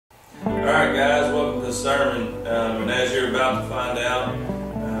Alright guys, welcome to the sermon. And as you're about to find out,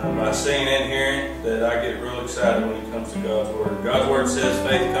 by seeing and hearing, that I get real excited when it comes to God's Word. God's Word says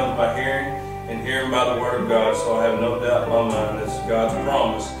faith comes by hearing, and hearing by the Word of God. So I have no doubt in my mind that's God's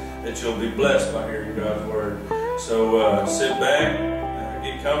promise that you'll be blessed by hearing God's Word. So sit back,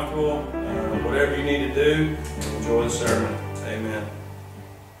 get comfortable, whatever you need to do, enjoy the sermon. Amen.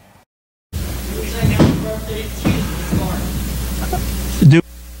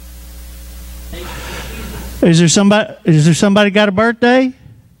 Is there somebody got a birthday?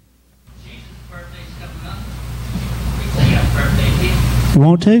 Jesus' birthday's coming up. We say happy birthday to him. You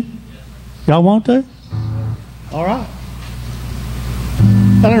want to? Y'all want to? All right.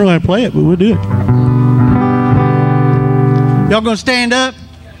 I don't know how to play it, but we'll do it. Y'all gonna stand up?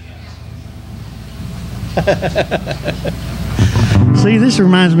 See, this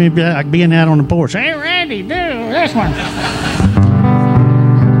reminds me of like being out on the porch. Hey, Randy, do this one.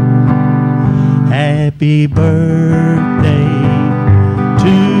 Happy birthday to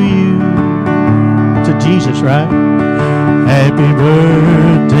you. To Jesus, right? Happy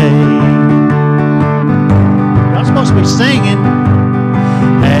birthday. Y'all supposed to be singing.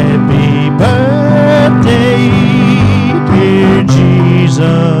 Happy birthday, dear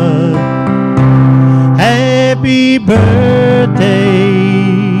Jesus. Happy birthday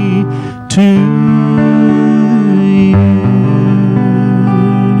to you.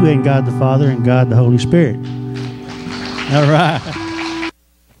 And God the Father and God the Holy Spirit. All right.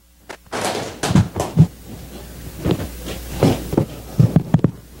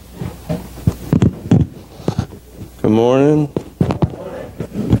 Good morning.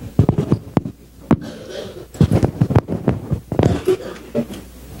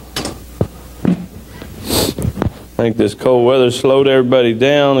 I think this cold weather slowed everybody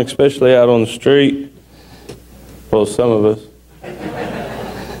down, especially out on the street. Well, some of us.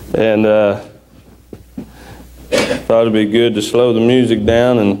 And thought it'd be good to slow the music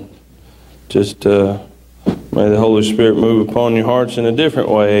down and just may the Holy Spirit move upon your hearts in a different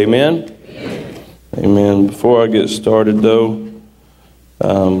way. Amen? Amen. Before I get started, though,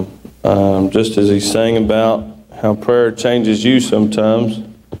 just as he sang about how prayer changes you sometimes.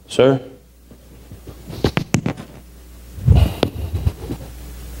 Sir?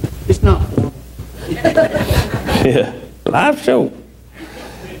 It's not. Yeah, live show.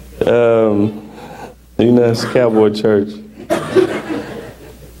 You know, it's Cowboy Church.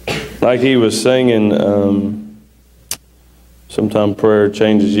 Like he was singing, sometimes prayer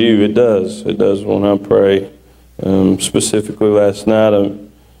changes you. It does. It does when I pray. Specifically last night,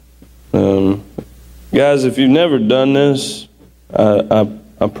 guys, if you've never done this, I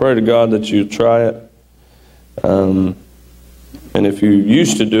pray to God that you try it. And if you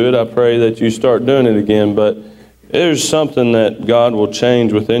used to do it, I pray that you start doing it again. But there's something that God will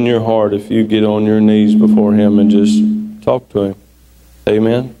change within your heart if you get on your knees before Him and just talk to Him.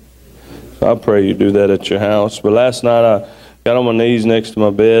 Amen? So I pray you do that at your house. But last night I got on my knees next to my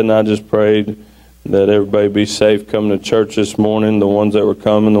bed and I just prayed that everybody be safe coming to church this morning. The ones that were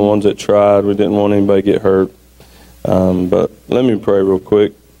coming, the ones that tried. We didn't want anybody to get hurt. But let me pray real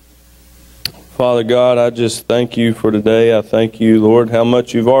quick. Father God, I just thank you for today. I thank you, Lord, how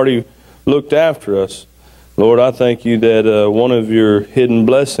much you've already looked after us. Lord, I thank you that one of your hidden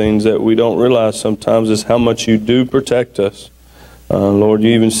blessings that we don't realize sometimes is how much you do protect us. Lord,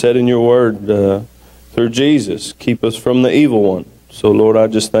 you even said in your word through Jesus, keep us from the evil one. So, Lord, I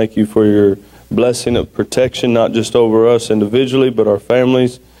just thank you for your blessing of protection, not just over us individually, but our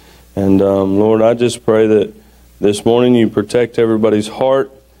families. And, Lord, I just pray that this morning you protect everybody's heart,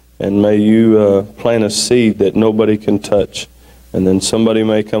 and may you plant a seed that nobody can touch. And then somebody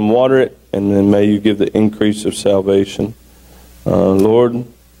may come water it, and then may you give the increase of salvation. Lord,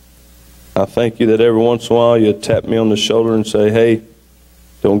 I thank you that every once in a while you tap me on the shoulder and say, hey,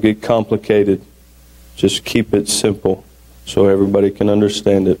 don't get complicated. Just keep it simple so everybody can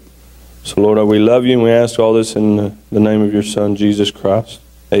understand it. So, Lord, we love you, and we ask all this in the name of your Son, Jesus Christ.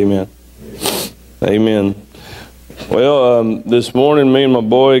 Amen. Amen. Well, this morning, me and my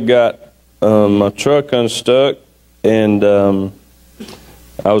boy got my truck unstuck, and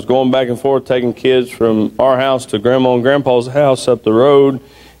I was going back and forth taking kids from our house to Grandma and Grandpa's house up the road,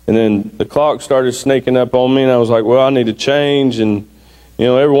 and then the clock started sneaking up on me, and I was like, well, I need to change. And, you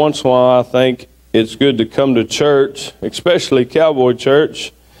know, every once in a while I think it's good to come to church, especially Cowboy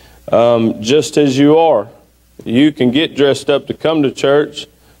Church, just as you are. You can get dressed up to come to church,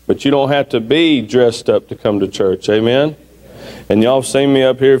 but you don't have to be dressed up to come to church. Amen? And y'all have seen me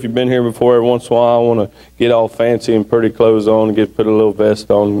up here. If you've been here before, every once in a while I want to get all fancy and pretty clothes on and put a little vest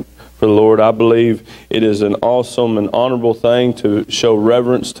on for the Lord. I believe it is an awesome and honorable thing to show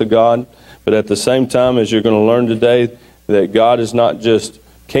reverence to God. But at the same time, as you're going to learn today, that God is not just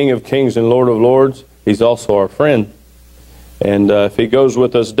King of Kings and Lord of Lords. He's also our friend. And if He goes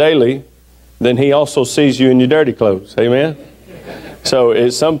with us daily, then He also sees you in your dirty clothes. Amen? So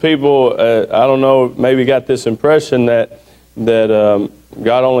some people, I don't know, maybe got this impression that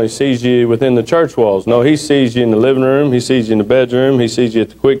God only sees you within the church walls. No, He sees you in the living room. He sees you in the bedroom. He sees you at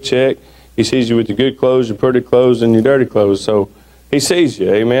the quick check. He sees you with your good clothes, your pretty clothes, and your dirty clothes. So He sees you.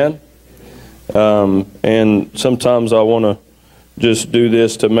 Amen? And sometimes I want to just do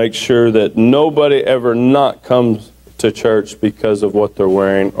this to make sure that nobody ever not comes to church because of what they're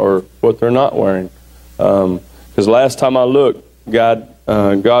wearing or what they're not wearing. Because last time I looked, God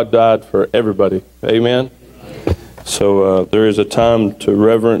died for everybody. Amen? So there is a time to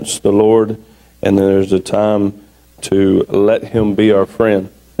reverence the Lord, and then there's a time to let Him be our friend.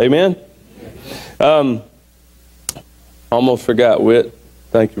 Amen? Almost forgot, Whit.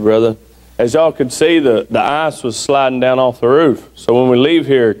 Thank you, brother. As y'all could see, the ice was sliding down off the roof. So when we leave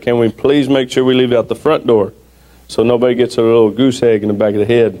here, can we please make sure we leave out the front door so nobody gets a little goose egg in the back of the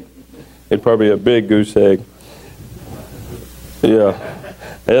head? It'd probably be a big goose egg. Yeah.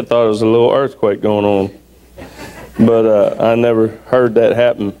 I thought it was a little earthquake going on. But I never heard that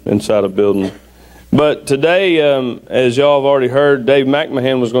happen inside a building. But today, as y'all have already heard, Dave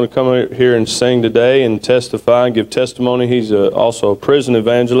McMahon was going to come here and sing today and testify and give testimony. He's also a prison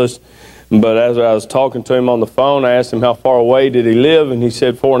evangelist. But as I was talking to him on the phone, I asked him how far away did he live, and he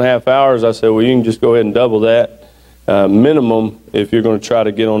said 4.5 hours. I said, well, you can just go ahead and double that minimum if you're going to try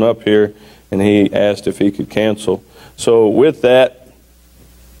to get on up here. And he asked if he could cancel. So with that,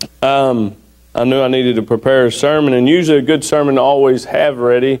 I knew I needed to prepare a sermon, and usually a good sermon to always have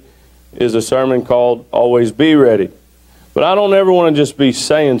ready is a sermon called Always Be Ready. But I don't ever want to just be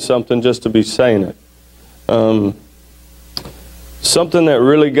saying something just to be saying it. Something that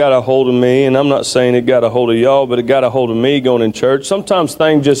really got a hold of me, and I'm not saying it got a hold of y'all, but it got a hold of me going in church. Sometimes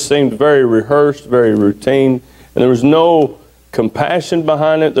things just seemed very rehearsed, very routine, and there was no compassion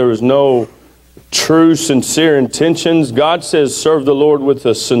behind it. There was no true, sincere intentions. God says, serve the Lord with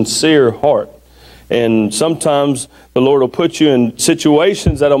a sincere heart. And sometimes the Lord will put you in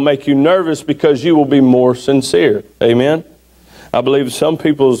situations that will make you nervous because you will be more sincere. Amen? I believe some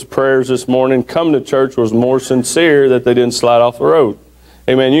people's prayers this morning come to church was more sincere that they didn't slide off the road.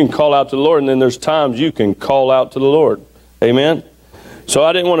 Amen. You can call out to the Lord, and then there's times you can call out to the Lord. Amen. So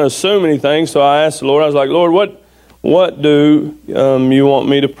I didn't want to assume anything, so I asked the Lord, I was like, Lord, what do you want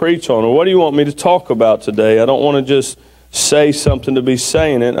me to preach on, or what do you want me to talk about today? I don't want to just say something to be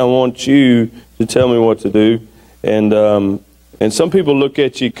saying it. I want you to tell me what to do. And some people look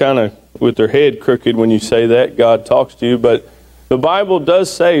at you kind of with their head crooked when you say that. God talks to you, but the Bible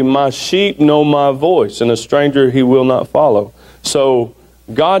does say, my sheep know my voice, and a stranger He will not follow. So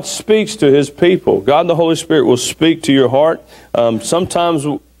God speaks to His people. God the Holy Spirit will speak to your heart. Sometimes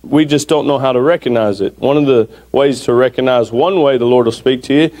we just don't know how to recognize it. One of the ways to recognize one way the Lord will speak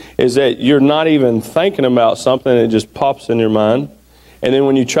to you is that you're not even thinking about something, and it just pops in your mind. And then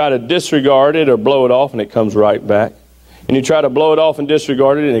when you try to disregard it or blow it off, and it comes right back. And you try to blow it off and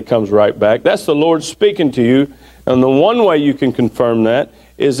disregard it, and it comes right back. That's the Lord speaking to you. And the one way you can confirm that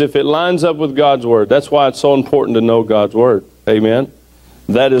is if it lines up with God's Word. That's why it's so important to know God's Word. Amen?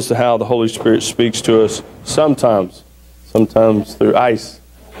 That is how the Holy Spirit speaks to us sometimes. Sometimes through ice.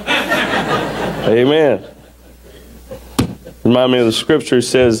 Amen. Remind me of the scripture. It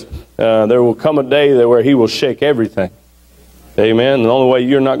says, there will come a day where He will shake everything. Amen? And the only way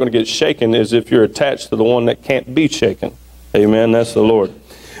you're not going to get shaken is if you're attached to the one that can't be shaken. Amen? That's the Lord.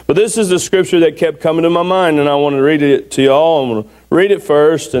 But this is the scripture that kept coming to my mind, and I want to read it to y'all. I'm going to read it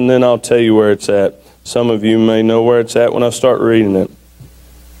first, and then I'll tell you where it's at. Some of you may know where it's at when I start reading it.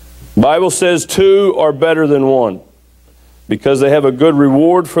 The Bible says, 2 are better than 1, because they have a good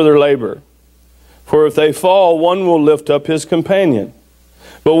reward for their labor. For if they fall, one will lift up his companion.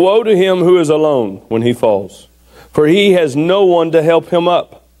 But woe to him who is alone when he falls, for he has no one to help him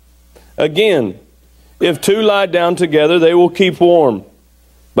up. Again, if 2 lie down together, they will keep warm.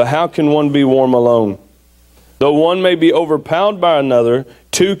 But how can one be warm alone? Though one may be overpowered by another,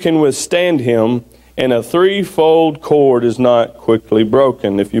 2 can withstand him, and a 3-fold cord is not quickly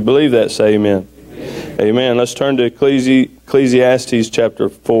broken. If you believe that, say amen. Amen. Amen. Let's turn to Ecclesiastes chapter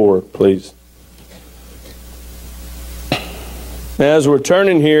 4, please. As we're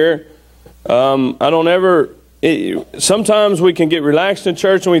turning here, sometimes we can get relaxed in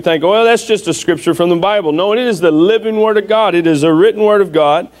church and we think, well, that's just a scripture from the Bible. No, it is the living Word of God. It is a written Word of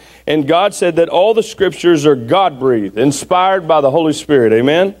God. And God said that all the scriptures are God-breathed, inspired by the Holy Spirit.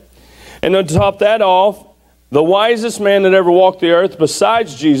 Amen? And to top that off, the wisest man that ever walked the earth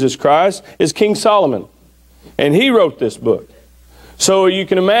besides Jesus Christ is King Solomon. And he wrote this book. So you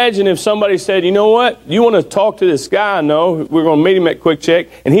can imagine if somebody said, you know what, you want to talk to this guy I know, we're going to meet him at Quick Check,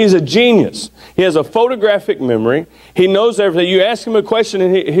 and he's a genius. He has a photographic memory. He knows everything. You ask him a question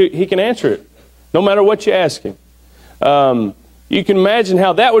and he can answer it, no matter what you ask him. You can imagine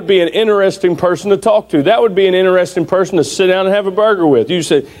how that would be an interesting person to talk to. That would be an interesting person to sit down and have a burger with. You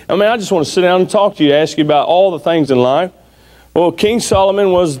say, I just want to sit down and talk to you, ask you about all the things in life. Well, King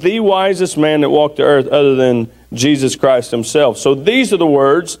Solomon was the wisest man that walked the earth other than Jesus Christ himself. So these are the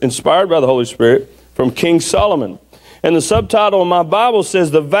words, inspired by the Holy Spirit, from King Solomon. And the subtitle of my Bible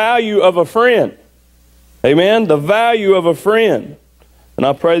says, The Value of a Friend. Amen? The value of a friend. And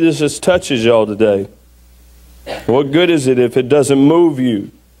I pray this just touches y'all today. What good is it if it doesn't move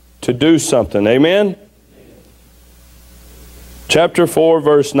you to do something? Amen? Chapter 4,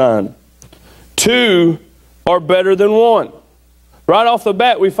 verse 9. 2 are better than 1. Right off the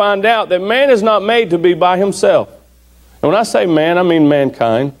bat, we find out that man is not made to be by himself. And when I say man, I mean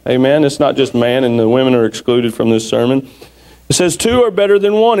mankind. Amen? It's not just man, and the women are excluded from this sermon. It says 2 are better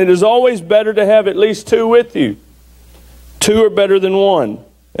than 1. It is always better to have at least 2 with you. 2 are better than 1.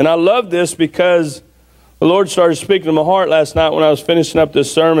 And I love this because the Lord started speaking to my heart last night when I was finishing up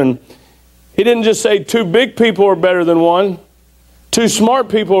this sermon. He didn't just say 2 big people are better than 1. 2 smart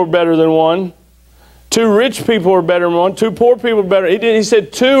people are better than 1. 2 rich people are better than 1. 2 poor people are better. He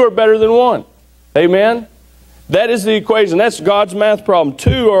said 2 are better than 1. Amen? That is the equation. That's God's math problem.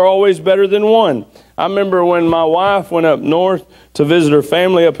 2 are always better than 1. I remember when my wife went up north to visit her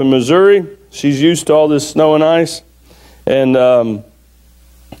family up in Missouri. She's used to all this snow and ice. And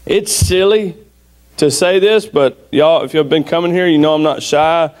it's silly to say this, but y'all, if you've been coming here, you know I'm not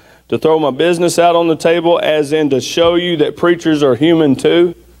shy to throw my business out on the table, as in to show you that preachers are human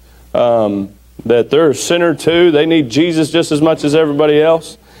too. That they're a sinner too. They need Jesus just as much as everybody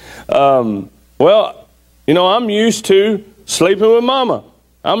else. Well, you know, I'm used to sleeping with mama.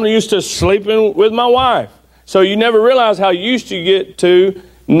 I'm used to sleeping with my wife. So you never realize how used you get to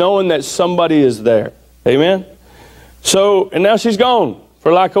knowing that somebody is there. Amen? So, and now she's gone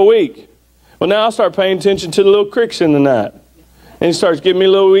for like a week. Well, now I start paying attention to the little cricks in the night. And he starts giving me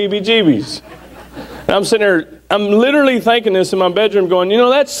little weebie-jeebies. And I'm sitting there, I'm literally thinking this in my bedroom going, you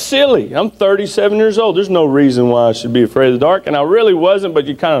know, that's silly. I'm 37 years old. There's no reason why I should be afraid of the dark. And I really wasn't, but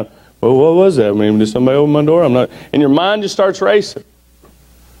you kind of, well, what was that? I mean, did somebody open my door? I'm not. And your mind just starts racing.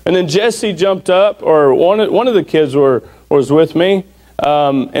 And then Jesse jumped up, or one of the kids was with me,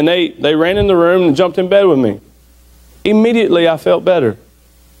 and they ran in the room and jumped in bed with me. Immediately, I felt better.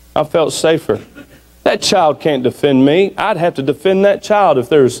 I felt safer. That child can't defend me. I'd have to defend that child if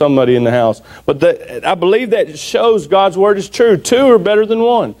there was somebody in the house. But I believe that shows God's word is true. 2 are better than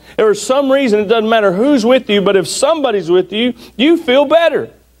 1. There is some reason, it doesn't matter who's with you, but if somebody's with you, you feel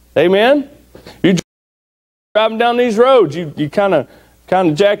better. Amen? You're driving down these roads, you kind of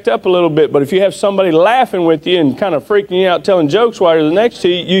jacked up a little bit, but if you have somebody laughing with you and kind of freaking you out, telling jokes while you're next to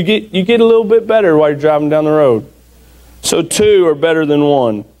you, you get a little bit better while you're driving down the road. So 2 are better than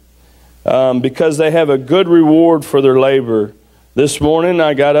 1. Because they have a good reward for their labor. This morning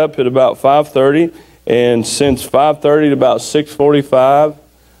I got up at about 5:30, and since 5:30 to about 6:45,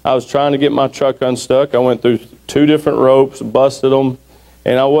 I was trying to get my truck unstuck. I went through 2 different ropes, busted them,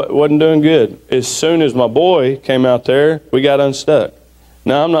 and I wasn't doing good. As soon as my boy came out there, we got unstuck.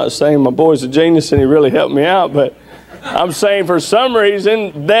 Now, I'm not saying my boy's a genius and he really helped me out, but I'm saying for some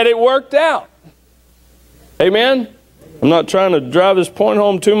reason that it worked out. Amen? I'm not trying to drive this point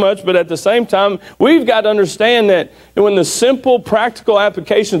home too much, but at the same time, we've got to understand that when the simple, practical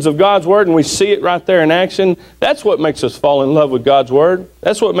applications of God's Word, and we see it right there in action, that's what makes us fall in love with God's Word.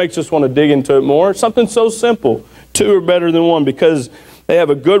 That's what makes us want to dig into it more. Something so simple. 2 are better than 1 because they have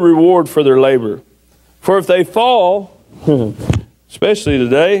a good reward for their labor. For if they fall, especially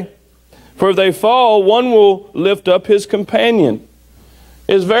today, for if they fall, one will lift up his companion.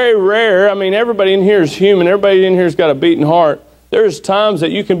 It's very rare. I mean, everybody in here is human. Everybody in here has got a beating heart. There's times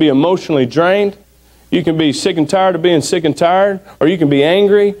that you can be emotionally drained. You can be sick and tired of being sick and tired, or you can be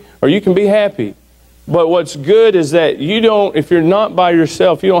angry, or you can be happy. But what's good is that if you're not by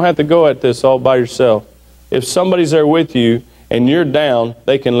yourself, you don't have to go at this all by yourself. If somebody's there with you and you're down,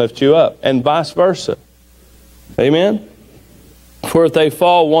 they can lift you up, and vice versa. Amen? For if they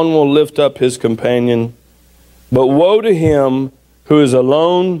fall, one will lift up his companion. But woe to him who is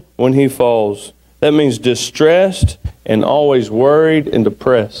alone when he falls. That means distressed and always worried and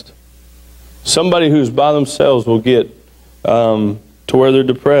depressed. Somebody who's by themselves will get to where they're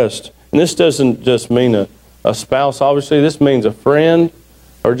depressed. And this doesn't just mean a spouse, obviously. This means a friend,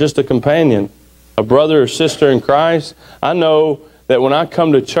 or just a companion, a brother or sister in Christ, I know that when I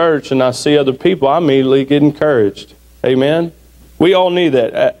come to church and I see other people, I immediately get encouraged. Amen? We all need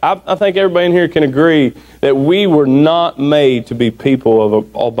that. I think everybody in here can agree that we were not made to be people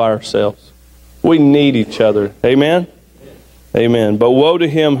all by ourselves. We need each other. Amen? Amen. But woe to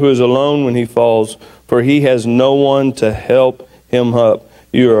him who is alone when he falls, for he has no one to help him up.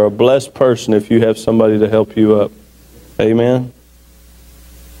 You are a blessed person if you have somebody to help you up. Amen?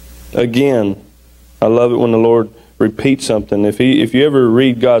 Again, I love it when the Lord repeats something. If you ever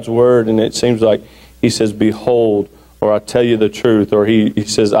read God's Word and it seems like He says, behold, or I tell you the truth, or he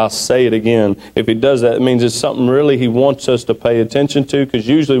says, I'll say it again. If He does that, it means it's something really He wants us to pay attention to, because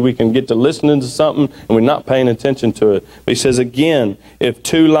usually we can get to listening to something and we're not paying attention to it. But He says again, if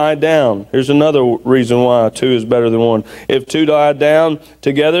two lie down, here's another reason why two is better than one. If two lie down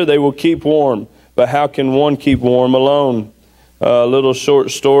together, they will keep warm. But how can one keep warm alone? A little short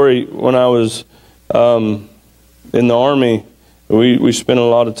story. When I was in the Army, we spent a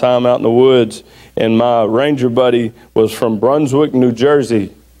lot of time out in the woods, and my ranger buddy was from Brunswick, New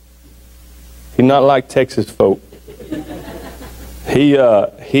Jersey. He not like Texas folk. He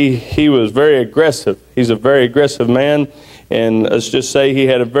was very aggressive. He's a very aggressive man, and let's just say he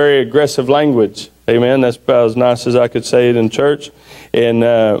had a very aggressive language. Amen. That's about as nice as I could say it in church.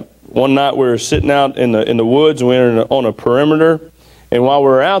 And one night we were sitting out in the woods, and we were on a perimeter, and while we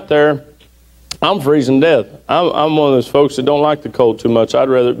were out there, I'm freezing to death. I'm one of those folks that don't like the cold too much. I'd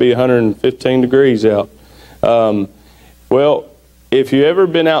rather it be 115 degrees out. Well, if you've ever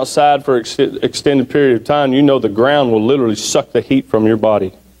been outside for an extended period of time, you know the ground will literally suck the heat from your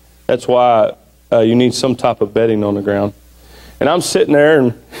body. That's why you need some type of bedding on the ground. And I'm sitting there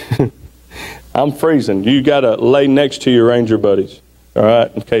and I'm freezing. You got to lay next to your ranger buddies. All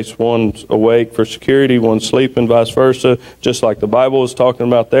right, in case one's awake for security, one's sleeping, vice versa, just like the Bible is talking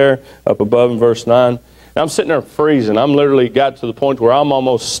about there, up above in verse 9. And I'm sitting there freezing. I'm literally got to the point where I'm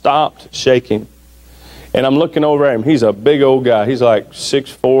almost stopped shaking. And I'm looking over at him. He's a big old guy. He's like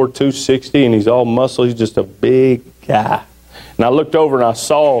 6'4", 260, and he's all muscle. He's just a big guy. And I looked over and I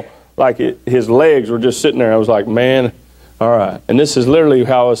saw like his legs were just sitting there. I was like, man, all right. And this is literally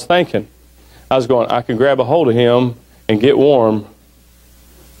how I was thinking. I was going, I can grab a hold of him and get warm.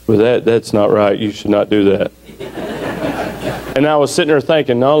 But that's not right. You should not do that. And I was sitting there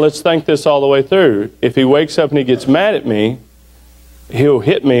thinking, no, let's think this all the way through. If he wakes up and he gets mad at me, he'll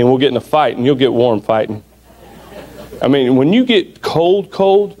hit me and we'll get in a fight and you'll get warm fighting. I mean, when you get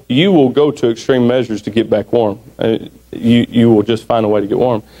cold, you will go to extreme measures to get back warm. You will just find a way to get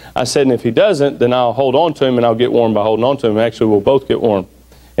warm. I said, and if he doesn't, then I'll hold on to him and I'll get warm by holding on to him. Actually, we'll both get warm.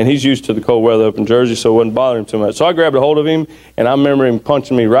 And he's used to the cold weather up in Jersey, so it wouldn't bother him too much. So I grabbed a hold of him, and I remember him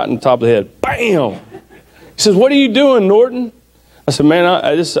punching me right in the top of the head. Bam! He says, what are you doing, Norton? I said, man,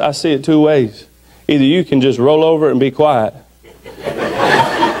 I see it two ways. Either you can just roll over and be quiet,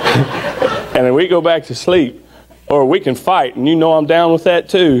 and then we go back to sleep, or we can fight, and you know I'm down with that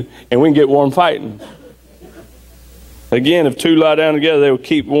too, and we can get warm fighting. Again, if two lie down together, they will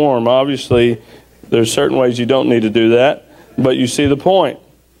keep warm. Obviously, there's certain ways you don't need to do that, but you see the point.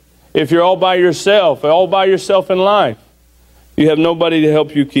 If you're all by yourself in life, you have nobody to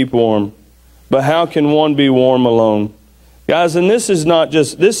help you keep warm. But how can one be warm alone? Guys, and this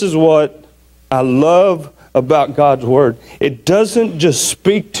is what I love about God's Word. It doesn't just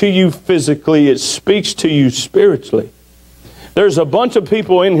speak to you physically, it speaks to you spiritually. There's a bunch of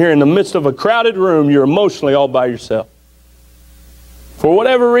people in here in the midst of a crowded room, you're emotionally all by yourself. For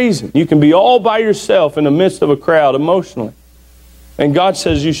whatever reason, you can be all by yourself in the midst of a crowd emotionally. And God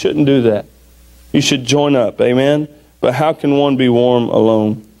says you shouldn't do that. You should join up. Amen? But how can one be warm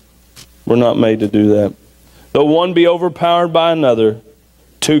alone? We're not made to do that. Though one be overpowered by another,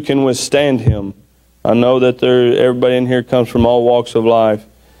 two can withstand him. I know that everybody in here comes from all walks of life.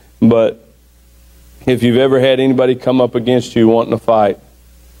 But if you've ever had anybody come up against you wanting to fight,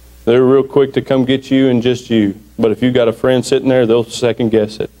 they're real quick to come get you and just you. But if you've got a friend sitting there, they'll second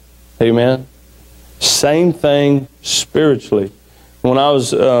guess it. Amen? Same thing spiritually. When I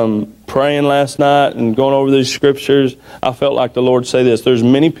was praying last night and going over these scriptures, I felt like the Lord say this. There's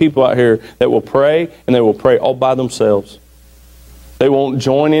many people out here that will pray, and they will pray all by themselves. They won't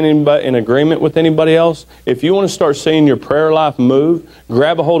join in agreement with anybody else. If you want to start seeing your prayer life move,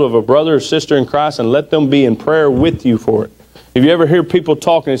 grab a hold of a brother or sister in Christ and let them be in prayer with you for it. If you ever hear people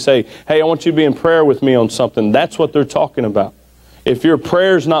talking and say, hey, I want you to be in prayer with me on something, that's what they're talking about. If your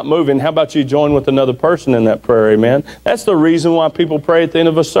prayer's not moving, how about you join with another person in that prayer, amen? That's the reason why people pray at the end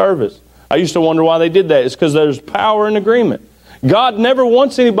of a service. I used to wonder why they did that. It's because there's power in agreement. God never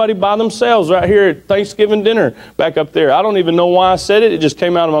wants anybody by themselves. Right here at Thanksgiving dinner back up there. I don't even know why I said it. It just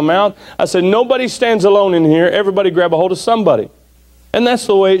came out of my mouth. I said, nobody stands alone in here. Everybody grab a hold of somebody. And that's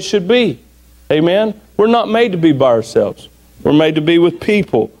the way it should be. Amen? We're not made to be by ourselves. We're made to be with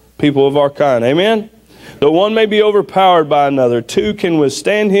people. People of our kind. Amen? Though one may be overpowered by another, two can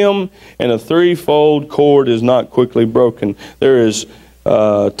withstand him, and a threefold cord is not quickly broken. There is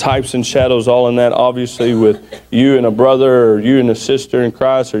types and shadows all in that, obviously, with you and a brother, or you and a sister in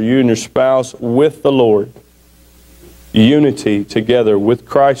Christ, or you and your spouse with the Lord. Unity together with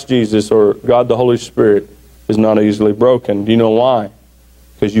Christ Jesus or God the Holy Spirit is not easily broken. Do you know why?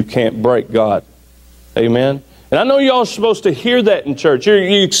 Because you can't break God. Amen? And I know y'all are supposed to hear that in church.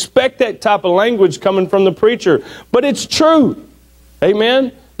 You expect that type of language coming from the preacher. But it's true.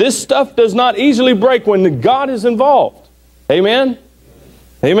 Amen? This stuff does not easily break when God is involved. Amen?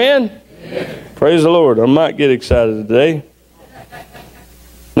 Amen? Amen? Praise the Lord. I might get excited today.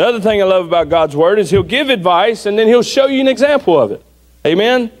 Another thing I love about God's Word is He'll give advice and then He'll show you an example of it.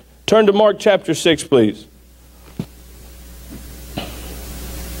 Amen? Turn to Mark chapter 6, please.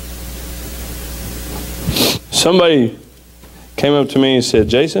 Somebody came up to me and said,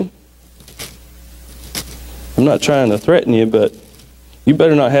 Jason, I'm not trying to threaten you, but you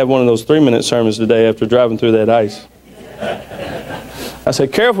better not have one of those 3-minute sermons today after driving through that ice. I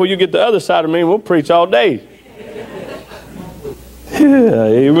said, careful, you get the other side of me and we'll preach all day. Yeah,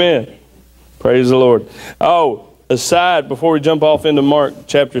 amen. Praise the Lord. Oh, aside, before we jump off into Mark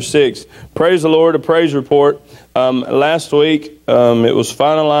chapter 6, praise the Lord, a praise report. Last week, it was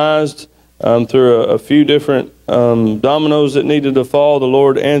finalized. Through a few different dominoes that needed to fall, the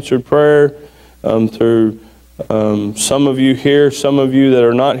Lord answered prayer through some of you here, some of you that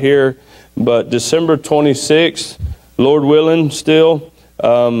are not here. But December 26th, Lord willing, still,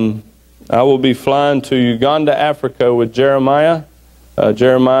 I will be flying to Uganda, Africa with Jeremiah.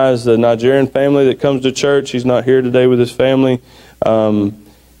 Jeremiah is the Nigerian family that comes to church. He's not here today with his family.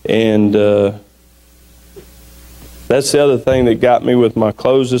 That's the other thing that got me with my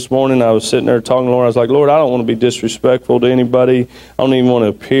clothes this morning. I was sitting there talking to the Lord. I was like, Lord, I don't want to be disrespectful to anybody. I don't even want to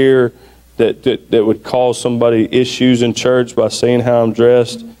appear that would cause somebody issues in church by seeing how I'm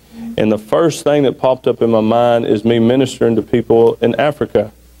dressed. And the first thing that popped up in my mind is me ministering to people in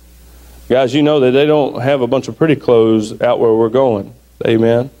Africa. Guys, you know that they don't have a bunch of pretty clothes out where we're going.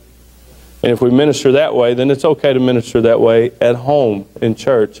 Amen. And if we minister that way, then it's okay to minister that way at home in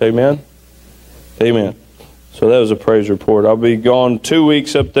church. Amen. Amen. So that was a praise report. I'll be gone 2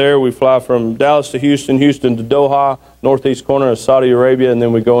 weeks up there. We fly from Dallas to Houston, Houston to Doha, northeast corner of Saudi Arabia, and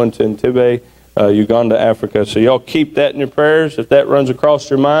then we go into Entebbe, Uganda, Africa. So y'all keep that in your prayers. If that runs across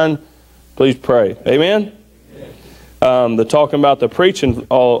your mind, please pray. Amen? They're talking about the preaching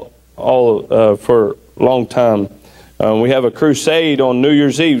all for a long time. We have a crusade on New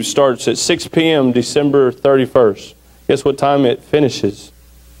Year's Eve. It starts at 6 p.m. December 31st. Guess what time it finishes?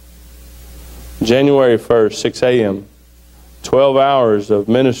 January 1st, 6 a.m. 12 hours of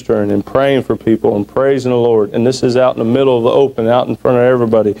ministering and praying for people and praising the Lord. And this is out in the middle of the open, out in front of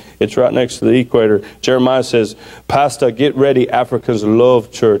everybody. It's right next to the equator. Jeremiah says, Pastor, get ready. Africans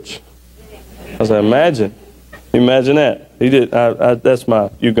love church. I was like, imagine. Imagine that. He did. That's my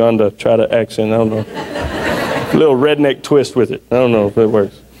Uganda accent. I don't know. A little redneck twist with it. I don't know if it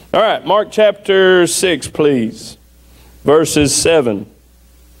works. All right, Mark chapter 6, please. Verses 7.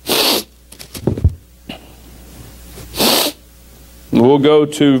 We'll go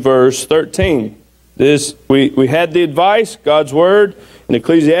to verse 13. We had the advice, God's word, in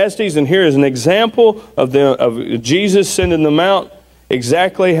Ecclesiastes, and here is an example of Jesus sending them out,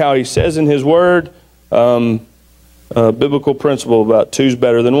 exactly how He says in His word, biblical principle about two's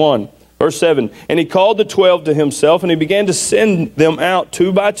better than one. Verse 7, and He called the 12 to Himself, and He began to send them out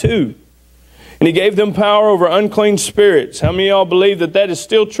 2 by 2. And He gave them power over unclean spirits. How many of y'all believe that is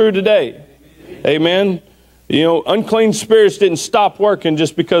still true today? Amen. You know, unclean spirits didn't stop working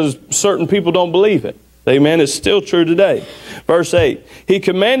just because certain people don't believe it. Amen. It's still true today. Verse 8. He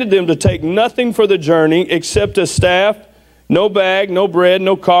commanded them to take nothing for the journey except a staff, no bag, no bread,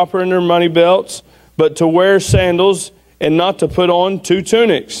 no copper in their money belts, but to wear sandals and not to put on 2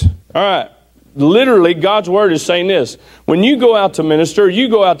 tunics. All right. Literally, God's word is saying this. When you go out to minister, you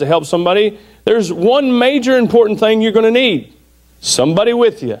go out to help somebody, there's one major important thing you're going to need. Somebody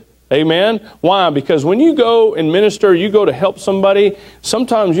with you. Amen. Why? Because when you go and minister, you go to help somebody,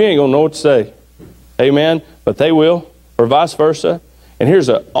 sometimes you ain't going to know what to say. Amen. But they will, or vice versa. And here's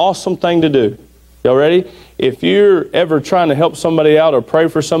an awesome thing to do. Y'all ready? If you're ever trying to help somebody out or pray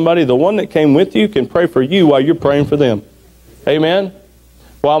for somebody, the one that came with you can pray for you while you're praying for them. Amen.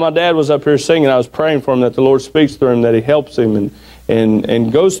 While my dad was up here singing, I was praying for him that the Lord speaks through him, that He helps him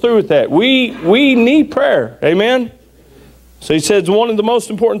and goes through with that. We need prayer. Amen? So he says one of the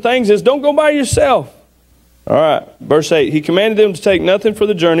most important things is don't go by yourself. All right, verse 8. He commanded them to take nothing for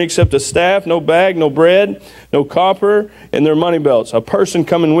the journey except a staff, no bag, no bread, no copper, and their money belts. A person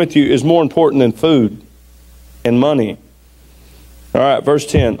coming with you is more important than food and money. All right, verse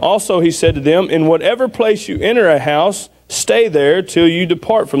 10. Also he said to them, in whatever place you enter a house, stay there till you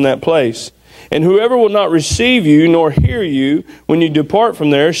depart from that place. And whoever will not receive you nor hear you when you depart from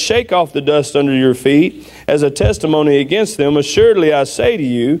there, shake off the dust under your feet as a testimony against them. Assuredly I say to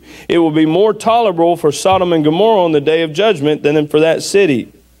you, it will be more tolerable for Sodom and Gomorrah on the day of judgment than for that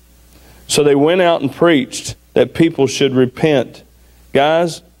city. So they went out and preached that people should repent.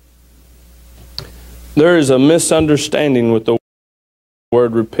 Guys, there is a misunderstanding with the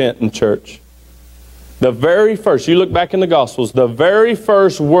word repent in church. The very first, you look back in the Gospels, the very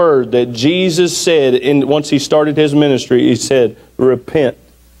first word that Jesus said once He started His ministry, He said, repent,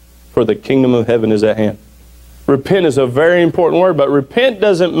 for the kingdom of heaven is at hand. Repent is a very important word, but repent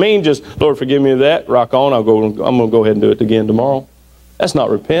doesn't mean just, Lord, forgive me of that, rock on, I'm going to go ahead and do it again tomorrow. That's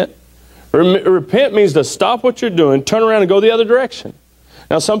not repent. Repent means to stop what you're doing, turn around and go the other direction.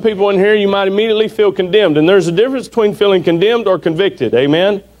 Now, some people in here, you might immediately feel condemned, and there's a difference between feeling condemned or convicted.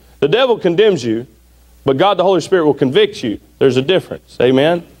 Amen? The devil condemns you, but God the Holy Spirit will convict you. There's a difference.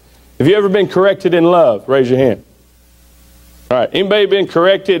 Amen? Have you ever been corrected in love? Raise your hand. All right. Anybody been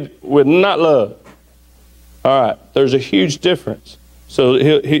corrected with not love? All right. There's a huge difference. So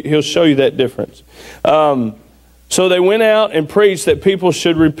he'll show you that difference. So they went out and preached that people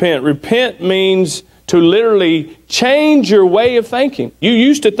should repent. Repent means to literally change your way of thinking. You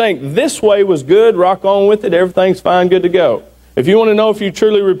used to think this way was good, rock on with it, everything's fine, good to go. If you want to know if you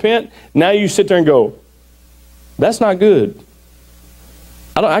truly repent, now you sit there and go, that's not good.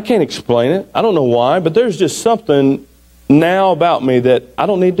 I can't explain it. I don't know why, but there's just something now about me that I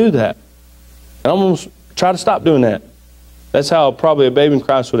don't need to do that. And I'm going to try to stop doing that. That's how probably a babe in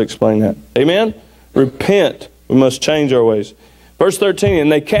Christ would explain that. Amen? Repent. We must change our ways. Verse 13,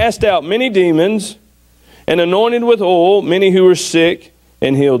 and they cast out many demons and anointed with oil many who were sick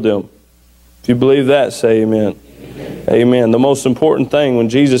and healed them. If you believe that, say amen. Amen. Amen. The most important thing when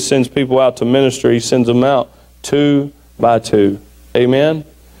Jesus sends people out to minister, He sends them out 2 by 2. Amen?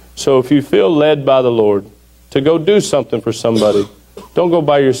 So if you feel led by the Lord to go do something for somebody, don't go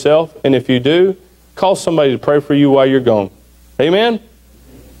by yourself. And if you do, call somebody to pray for you while you're gone. Amen?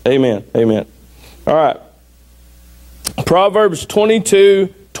 Amen. Amen. All right. Proverbs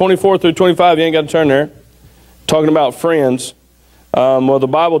 22, 24 through 25. You ain't got to turn there. Talking about friends. Well, the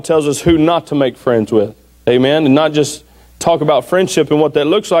Bible tells us who not to make friends with. Amen? And not just talk about friendship and what that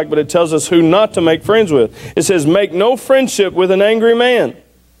looks like, but it tells us who not to make friends with. It says, make no friendship with an angry man.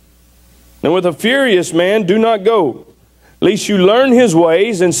 And with a furious man, do not go, lest you learn his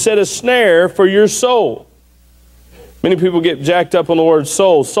ways and set a snare for your soul. Many people get jacked up on the word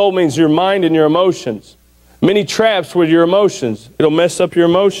soul. Soul means your mind and your emotions. Many traps with your emotions. It'll mess up your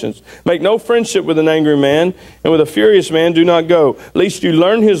emotions. Make no friendship with an angry man, and with a furious man do not go, lest you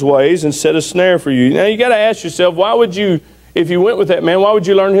learn his ways and set a snare for you. Now you got to ask yourself, why would you, if you went with that man, why would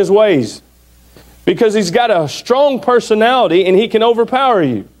you learn his ways? Because he's got a strong personality and he can overpower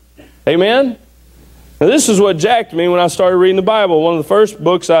you. Amen? Now this is what jacked me when I started reading the Bible. One of the first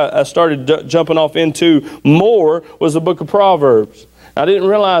books I started jumping off into more was the book of Proverbs. I didn't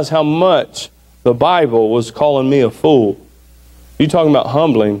realize how much the Bible was calling me a fool. You talking about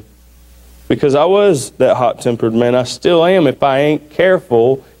humbling? Because I was that hot-tempered man. I still am if I ain't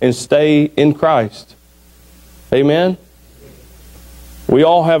careful and stay in Christ. Amen? We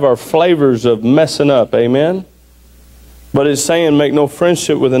all have our flavors of messing up. Amen? But it's saying make no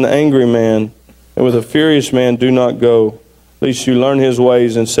friendship with an angry man, and with a furious man do not go, lest you learn his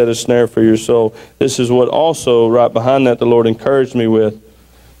ways and set a snare for your soul. This is what also, right behind that, the Lord encouraged me with.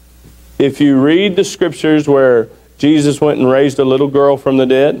 If you read the scriptures where Jesus went and raised a little girl from the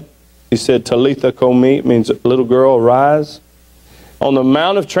dead, He said, Talitha komi, means little girl, arise. On the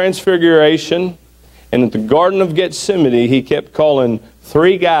Mount of Transfiguration and at the Garden of Gethsemane, He kept calling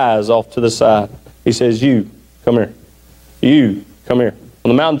 3 guys off to the side. He says, you, come here. You, come here. On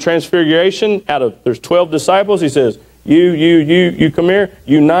the Mount of Transfiguration, there's 12 disciples, He says, you come here.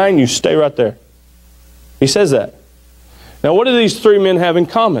 You 9, you stay right there. He says that. Now what do these 3 men have in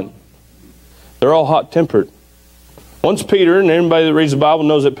common? They're all hot-tempered. One's Peter, and anybody that reads the Bible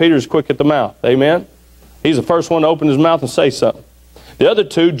knows that Peter's quick at the mouth. Amen? He's the first one to open his mouth and say something. The other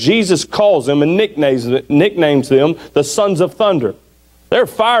 2, Jesus calls them and nicknames them the sons of thunder. They're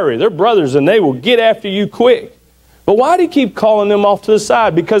fiery. They're brothers, and they will get after you quick. But why did he keep calling them off to the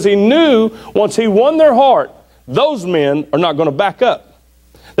side? Because he knew once he won their heart, those men are not going to back up.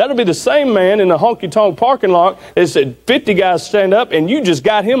 That'll be the same man in the honky-tonk parking lot that said 50 guys stand up and you just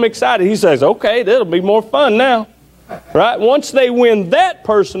got him excited. He says, okay, that'll be more fun now. Right? Once they win that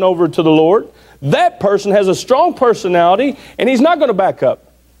person over to the Lord, that person has a strong personality and he's not going to back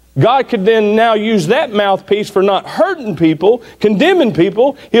up. God could then now use that mouthpiece for not hurting people, condemning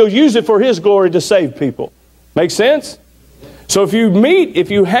people. He'll use it for His glory to save people. Make sense? So if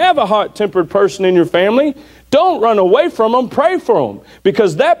you have a hot-tempered person in your family, don't run away from them, pray for them.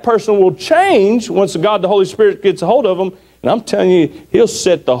 Because that person will change once God the Holy Spirit gets a hold of them. And I'm telling you, He'll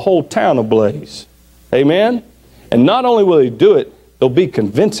set the whole town ablaze. Amen? And not only will He do it, they'll be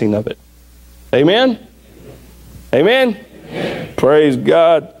convincing of it. Amen? Amen? Amen. Praise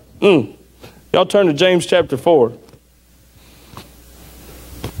God. Y'all turn to James chapter 4.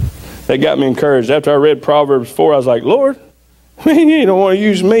 That got me encouraged. After I read Proverbs 4, I was like, Lord, you don't want to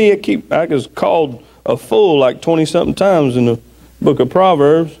use me. I was called a fool like 20-something times in the book of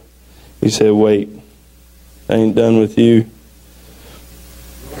Proverbs. He said, wait, I ain't done with you.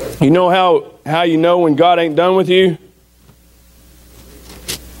 You know how you know when God ain't done with you?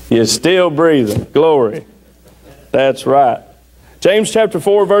 You're still breathing. Glory. That's right. James chapter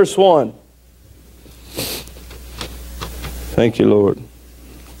 4, verse 1. Thank you, Lord.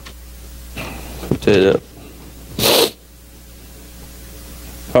 Put that up.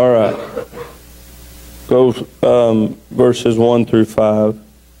 All right. Go verses 1 through 5.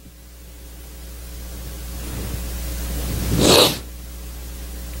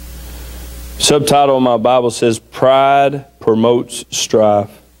 Subtitle of my Bible says, Pride Promotes Strife.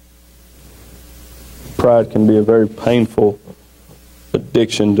 Pride can be a very painful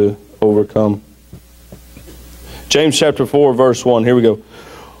addiction to overcome. James chapter 4, verse 1. Here we go.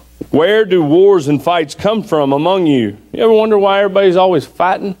 Where do wars and fights come from among you? You ever wonder why everybody's always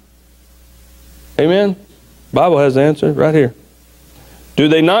fighting? Amen? The Bible has the answer right here. Do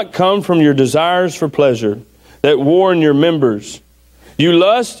they not come from your desires for pleasure that war in your members? You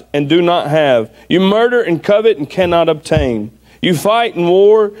lust and do not have. You murder and covet and cannot obtain. You fight and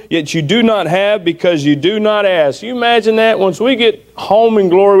war, yet you do not have because you do not ask. You imagine that once we get home in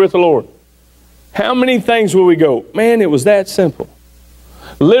glory with the Lord. How many things will we go, man, it was that simple.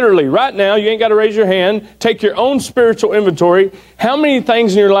 Literally, right now, you ain't got to raise your hand. Take your own spiritual inventory. How many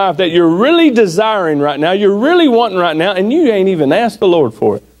things in your life that you're really desiring right now, you're really wanting right now, and you ain't even asked the Lord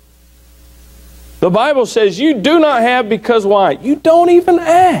for it? The Bible says you do not have because why? You don't even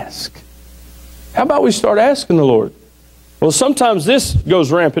ask. How about we start asking the Lord? Well, sometimes this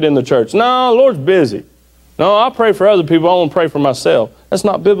goes rampant in the church. No, the Lord's busy. No, I'll pray for other people. I won't pray for myself. That's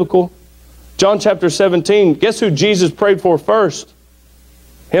not biblical. John chapter 17, guess who Jesus prayed for first?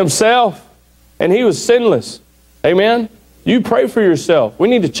 Himself. And He was sinless. Amen? You pray for yourself. We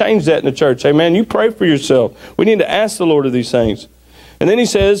need to change that in the church. Amen? You pray for yourself. We need to ask the Lord of these things. And then He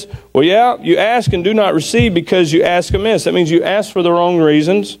says, well, yeah, you ask and do not receive because you ask amiss. That means you ask for the wrong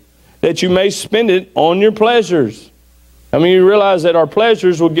reasons, that you may spend it on your pleasures. I mean, you realize that our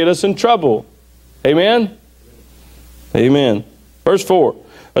pleasures will get us in trouble. Amen? Amen. Verse 4.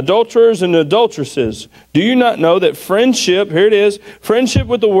 Adulterers and adulteresses, do you not know that friendship, here it is, friendship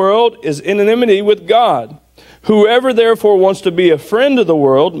with the world is enmity with God? Whoever therefore wants to be a friend of the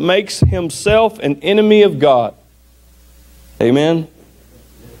world makes himself an enemy of God. Amen?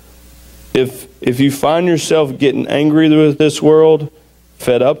 If you find yourself getting angry with this world,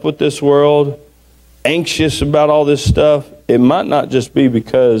 fed up with this world, anxious about all this stuff, it might not just be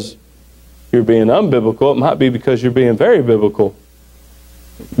because you're being unbiblical. It might be because you're being very biblical.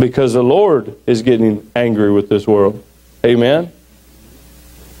 Because the Lord is getting angry with this world. Amen?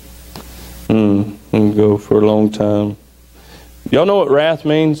 I'm going to go for a long time. Y'all know what wrath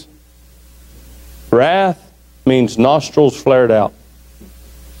means? Wrath means nostrils flared out.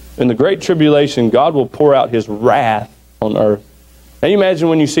 In the Great Tribulation, God will pour out His wrath on earth. Now you imagine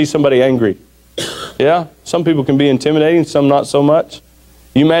when you see somebody angry. Yeah? Some people can be intimidating, some not so much.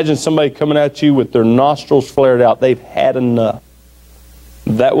 You imagine somebody coming at you with their nostrils flared out. They've had enough.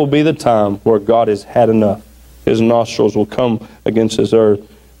 That will be the time where God has had enough. His nostrils will come against this earth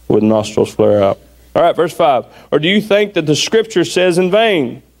with nostrils flare out. All right, verse 5. Or do you think that the Scripture says in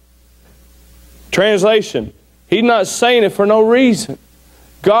vain? Translation. He's not saying it for no reason.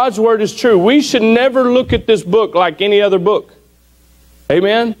 God's Word is true. We should never look at this book like any other book.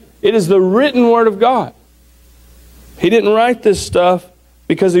 Amen? It is the written Word of God. He didn't write this stuff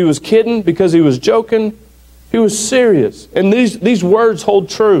because He was kidding, because He was joking. He was serious. And these words hold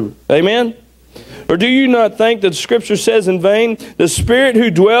true. Amen? Or do you not think that the Scripture says in vain, the Spirit who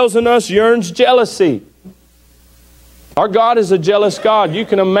dwells in us yearns jealousy? Our God is a jealous God. You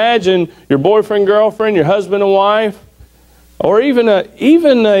can imagine your boyfriend, girlfriend, your husband and wife, or even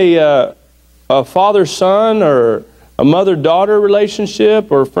a father-son or a mother-daughter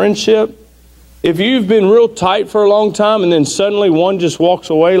relationship or friendship. If you've been real tight for a long time and then suddenly one just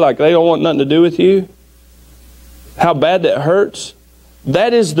walks away like they don't want nothing to do with you, how bad that hurts.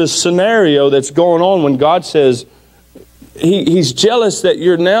 That is the scenario that's going on when God says He's jealous that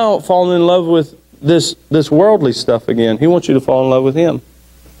you're now falling in love with this worldly stuff again. He wants you to fall in love with Him.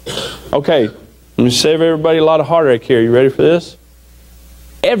 Okay, let me save everybody a lot of heartache here. You ready for this?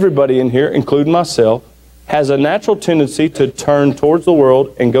 Everybody in here, including myself, has a natural tendency to turn towards the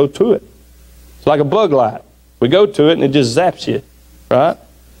world and go to it. It's like a bug light. We go to it and it just zaps you, right?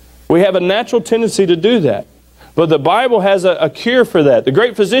 We have a natural tendency to do that. But the Bible has a cure for that. The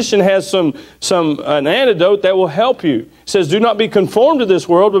great physician has an antidote that will help you. It says, do not be conformed to this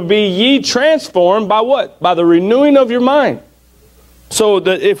world, but be ye transformed by what? By the renewing of your mind. So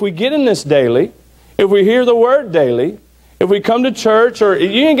that if we get in this daily, if we hear the Word daily, if we come to church, or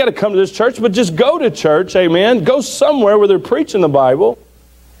you ain't got to come to this church, but just go to church, amen. Go somewhere where they're preaching the Bible,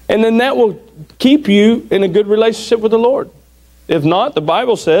 and then that will keep you in a good relationship with the Lord. If not, the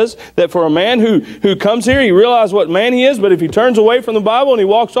Bible says that for a man who comes here, he realizes what man he is, but if he turns away from the Bible and he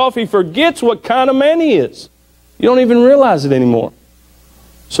walks off, he forgets what kind of man he is. You don't even realize it anymore.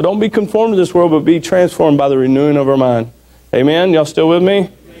 So don't be conformed to this world, but be transformed by the renewing of our mind. Amen? Y'all still with me?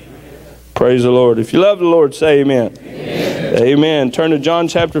 Amen. Praise the Lord. If you love the Lord, say amen. Amen. Amen. Turn to John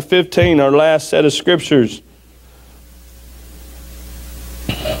chapter 15, our last set of scriptures.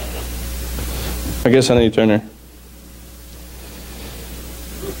 I guess I need to turn there.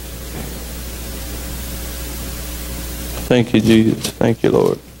 Thank you, Jesus. Thank you,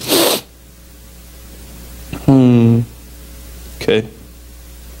 Lord. Okay.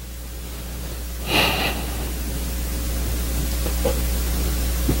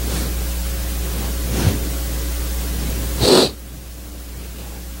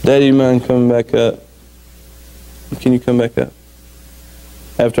 Daddy, you mind coming back up? Can you come back up?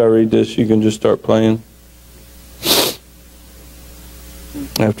 After I read this, you can just start playing.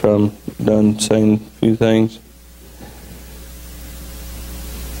 After I'm done saying a few things.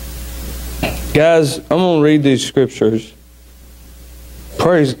 Guys, I'm going to read these scriptures.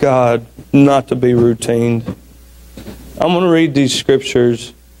 Praise God, not to be routine. I'm going to read these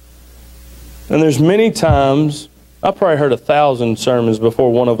scriptures. And there's many times, I probably heard 1,000 sermons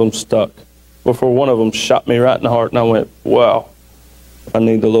before one of them stuck. Before one of them shot me right in the heart and I went, wow, I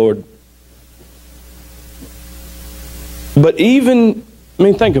need the Lord. But even,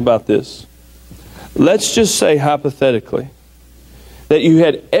 think about this. Let's just say hypothetically that you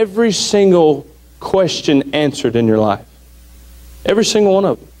had every single question answered in your life. Every single one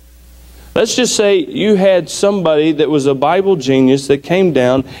of them. Let's just say you had somebody that was a Bible genius that came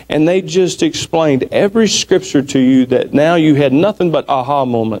down and they just explained every scripture to you that now you had nothing but aha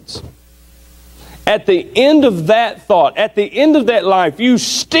moments. At the end of that thought, at the end of that life, you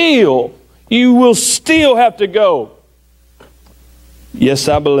will still have to go, yes,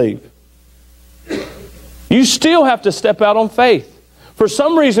 I believe. You still have to step out on faith. For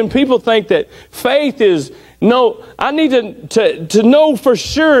some reason, people think that faith is, no, I need to know for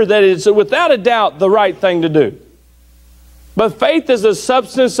sure that it's without a doubt the right thing to do. But faith is the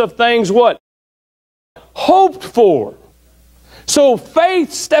substance of things what? Hoped for. So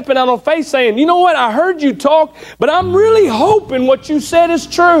faith, stepping out on faith, saying, you know what, I heard you talk, but I'm really hoping what you said is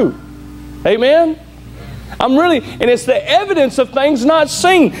true. Amen? And it's the evidence of things not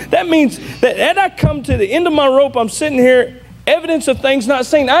seen. That means that as I come to the end of my rope, I'm sitting here, evidence of things not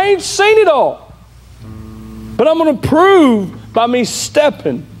seen. I ain't seen it all. But I'm going to prove by me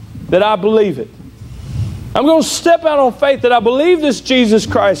stepping that I believe it. I'm going to step out on faith that I believe this Jesus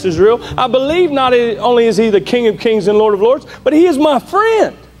Christ is real. I believe not only is He the King of Kings and Lord of Lords, but He is my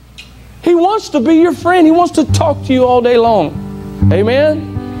friend. He wants to be your friend. He wants to talk to you all day long.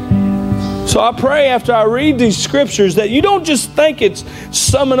 Amen? So I pray after I read these scriptures that you don't just think it's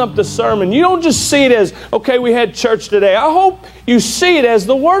summing up the sermon. You don't just see it as, okay, we had church today. I hope you see it as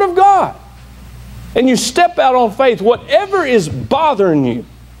the Word of God. And you step out on faith. Whatever is bothering you,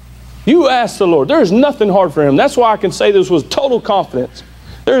 you ask the Lord. There is nothing hard for Him. That's why I can say this with total confidence.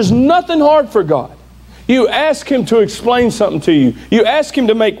 There is nothing hard for God. You ask Him to explain something to you. You ask Him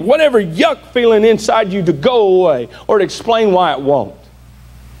to make whatever yuck feeling inside you to go away or to explain why it won't.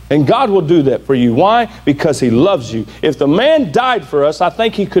 And God will do that for you. Why? Because He loves you. If the man died for us, I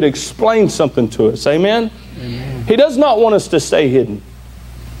think He could explain something to us. Amen? Amen. He does not want us to stay hidden.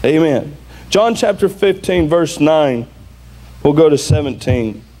 Amen. John chapter 15, verse 9. We'll go to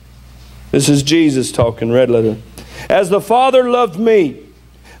 17. This is Jesus talking, red letter. As the Father loved me,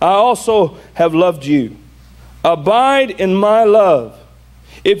 I also have loved you. Abide in my love.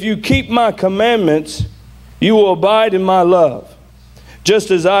 If you keep my commandments, you will abide in my love, just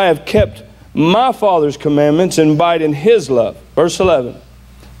as I have kept my Father's commandments and abide in his love. Verse 11.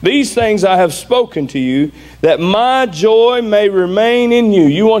 These things I have spoken to you, that my joy may remain in you.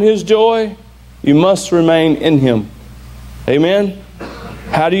 You want his joy? You must remain in him. Amen?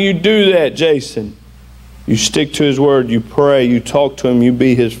 How do you do that, Jason? You stick to his word, you pray, you talk to him, you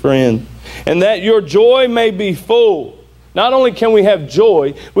be his friend. And that your joy may be full. Not only can we have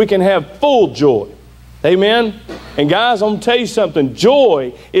joy, we can have full joy. Amen? And guys, I'm going to tell you something.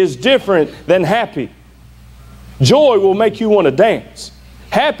 Joy is different than happy. Joy will make you want to dance.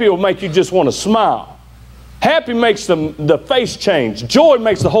 Happy will make you just want to smile. Happy makes the face change. Joy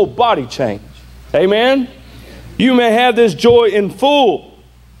makes the whole body change. Amen? You may have this joy in full.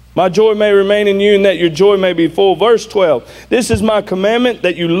 My joy may remain in you, and that your joy may be full. Verse 12. This is my commandment,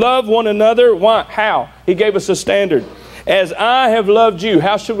 that you love one another. Why? How? He gave us a standard. As I have loved you.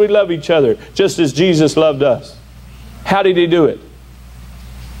 How should we love each other? Just as Jesus loved us. How did he do it?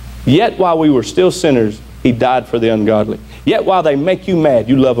 Yet while we were still sinners, he died for the ungodly. Yet while they make you mad,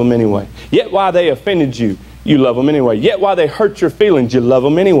 you love them anyway. Yet while they offended you, you love them anyway. Yet while they hurt your feelings, you love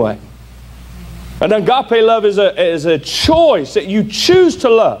them anyway. And agape love is a choice that you choose to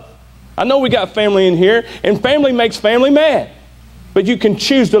love. I know we got family in here, and family makes family mad. But you can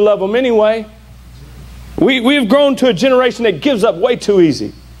choose to love them anyway. We've grown to a generation that gives up way too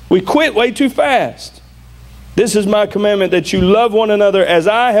easy. We quit way too fast. This is my commandment, that you love one another as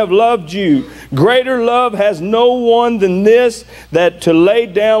I have loved you. Greater love has no one than this, that to lay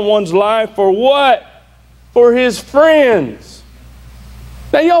down one's life for what? For his friends.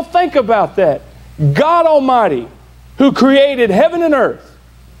 Now y'all think about that. God Almighty, who created heaven and earth,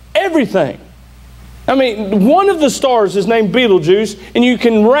 everything. I mean, one of the stars is named Betelgeuse, and you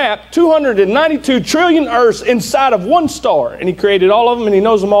can wrap 292 trillion Earths inside of one star. And he created all of them, and he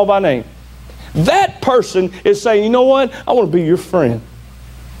knows them all by name. That person is saying, you know what? I want to be your friend.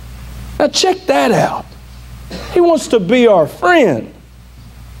 Now check that out. He wants to be our friend.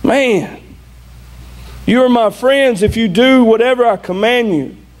 Man. You are my friends if you do whatever I command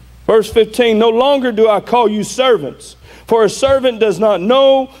you. Verse 15, no longer do I call you servants, for a servant does not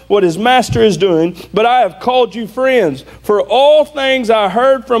know what his master is doing, but I have called you friends. For all things I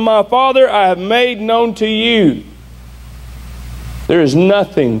heard from my Father I have made known to you. There is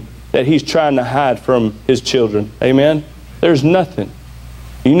nothing that he's trying to hide from his children. Amen? There's nothing.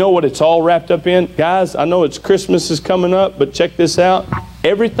 You know what it's all wrapped up in? Guys, I know it's Christmas is coming up, but check this out.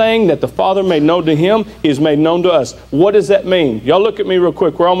 Everything that the Father made known to him is made known to us. What does that mean? Y'all look at me real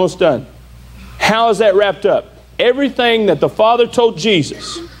quick. We're almost done. How is that wrapped up? Everything that the Father told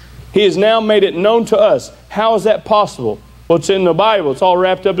Jesus, he has now made it known to us. How is that possible? Well, it's in the Bible. It's all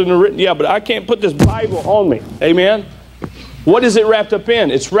wrapped up in the written. Yeah, but I can't put this Bible on me. Amen? What is it wrapped up in?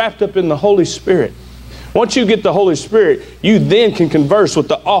 It's wrapped up in the Holy Spirit. Once you get the Holy Spirit, you then can converse with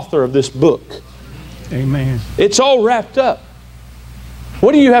the author of this book. Amen. It's all wrapped up.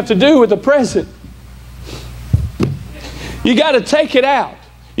 What do you have to do with the present? You got to take it out.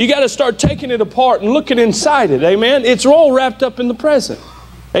 You got to start taking it apart and looking inside it. Amen? It's all wrapped up in the present.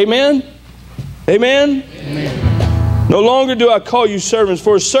 Amen? Amen? Amen. No longer do I call you servants,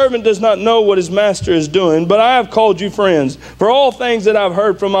 for a servant does not know what his master is doing, but I have called you friends. For all things that I've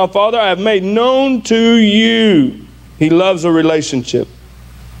heard from my Father, I have made known to you. He loves a relationship.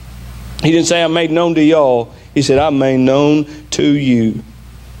 He didn't say I made known to y'all. He said I made known to you.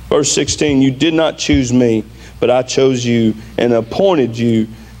 Verse 16, you did not choose me, but I chose you and appointed you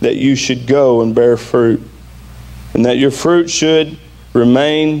that you should go and bear fruit, and that your fruit should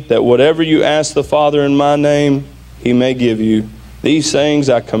remain, that whatever you ask the Father in my name, he may give you. These things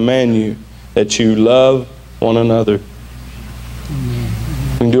I command you, that you love one another.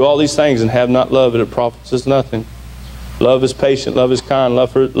 You can do all these things and have not love, and it profits us nothing. Love is patient, love is kind,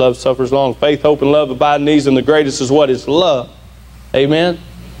 love suffers long. Faith, hope, and love abide in these, and the greatest is what? It's love. Amen?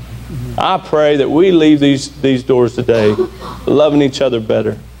 I pray that we leave these doors today loving each other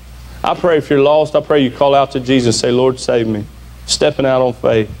better. I pray if you're lost, I pray you call out to Jesus, say, Lord, save me. Stepping out on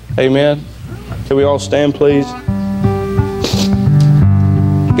faith. Amen? Can we all stand, please?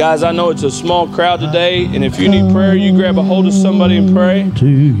 Guys, I know it's a small crowd today, and if you need prayer, you grab a hold of somebody and pray.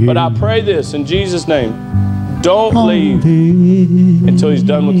 But I pray this in Jesus' name. Don't leave until he's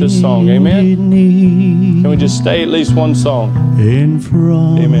done with this song. Amen? Can we just stay at least one song? In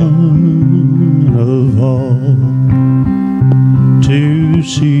front Amen. of all to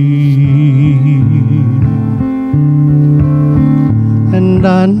see, and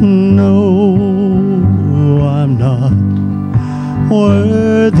I know I'm not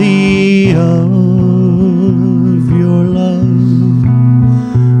worthy of your love,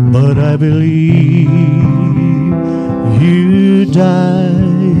 but I believe you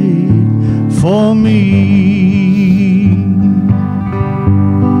died for me.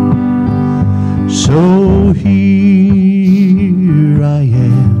 So here I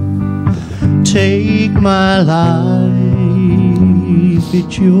am, take my life,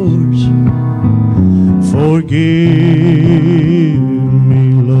 it's yours. Forgive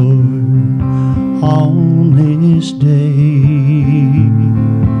me, Lord, on this day,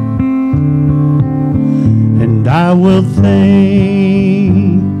 and I will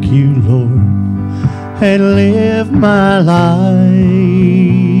thank you, Lord, and live my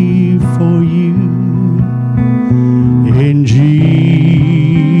life for you. In Jesus'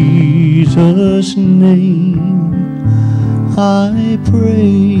 name I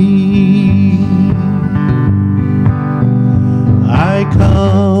pray. I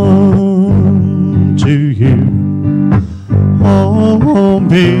come to you on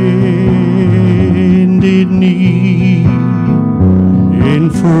bended knee in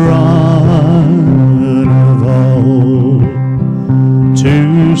front of all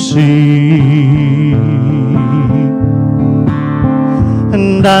to see,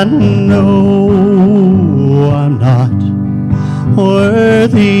 and I know I'm not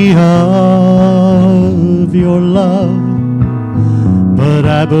worthy of your love, but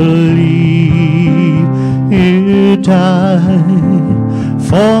I believe you died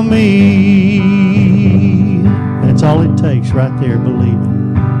for me. That's all it takes right there,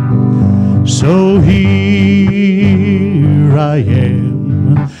 believing. So here I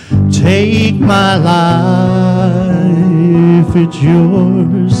am, take my life, it's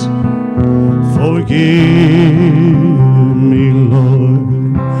yours. Forgive me,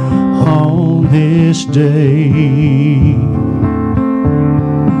 Lord, on this day,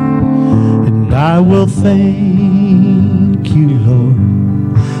 and I will thank you, Lord,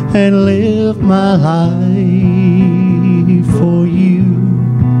 and live my life for you.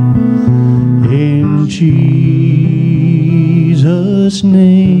 In Jesus'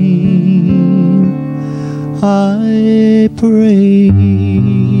 name I pray.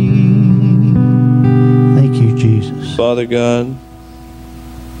 Thank you, Jesus. Father God,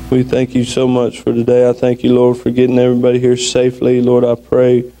 we thank you so much for today. I thank you, Lord, for getting everybody here safely. Lord, I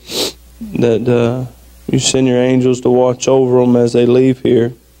pray that you send your angels to watch over them as they leave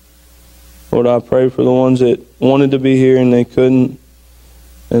here. Lord, I pray for the ones that wanted to be here and they couldn't.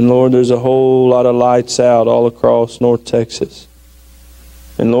 And Lord, there's a whole lot of lights out all across North Texas.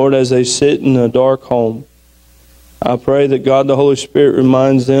 And Lord, as they sit in a dark home, I pray that God the Holy Spirit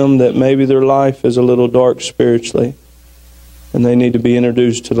reminds them that maybe their life is a little dark spiritually and they need to be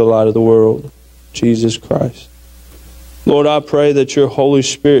introduced to the light of the world, Jesus Christ. Lord, I pray that your Holy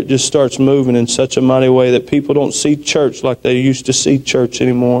Spirit just starts moving in such a mighty way that people don't see church like they used to see church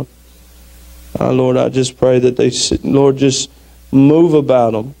anymore. Lord, I just pray that they, Lord, just move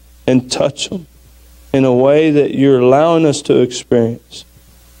about them and touch them in a way that you're allowing us to experience.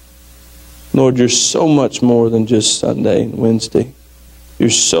 Lord, you're so much more than just Sunday and Wednesday. You're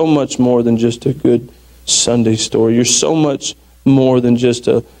so much more than just a good Sunday story. You're so much more than just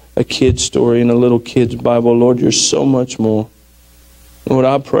a kid's story in a little kid's Bible. Lord, you're so much more. Lord,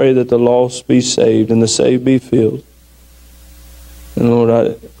 I pray that the lost be saved and the saved be filled. And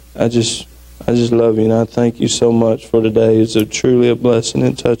Lord, I just love you, and I thank you so much for today. It's truly a blessing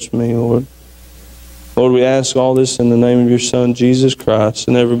and touched me, Lord. Lord, we ask all this in the name of your Son, Jesus Christ,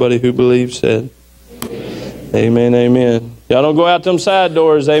 and everybody who believes said, amen, amen. Y'all don't go out them side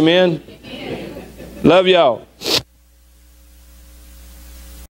doors, amen? Love y'all.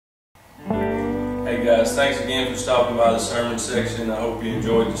 Hey guys, thanks again for stopping by the sermon section. I hope you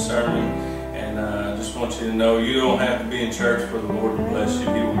enjoyed the sermon. And I just want you to know you don't have to be in church for the Lord to bless you.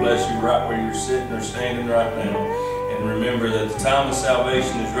 He will bless you right where you're sitting or standing right now. And remember that the time of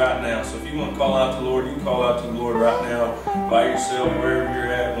salvation is right now. So if you want to call out to the Lord, you can call out to the Lord right now by yourself, wherever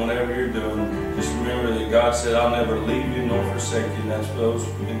you're at, whatever you're doing. Just remember that God said, I'll never leave you nor forsake you. And that's those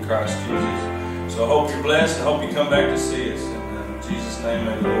in Christ Jesus. So I hope you're blessed. I hope you come back to see us. In Jesus' name,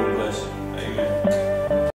 may the Lord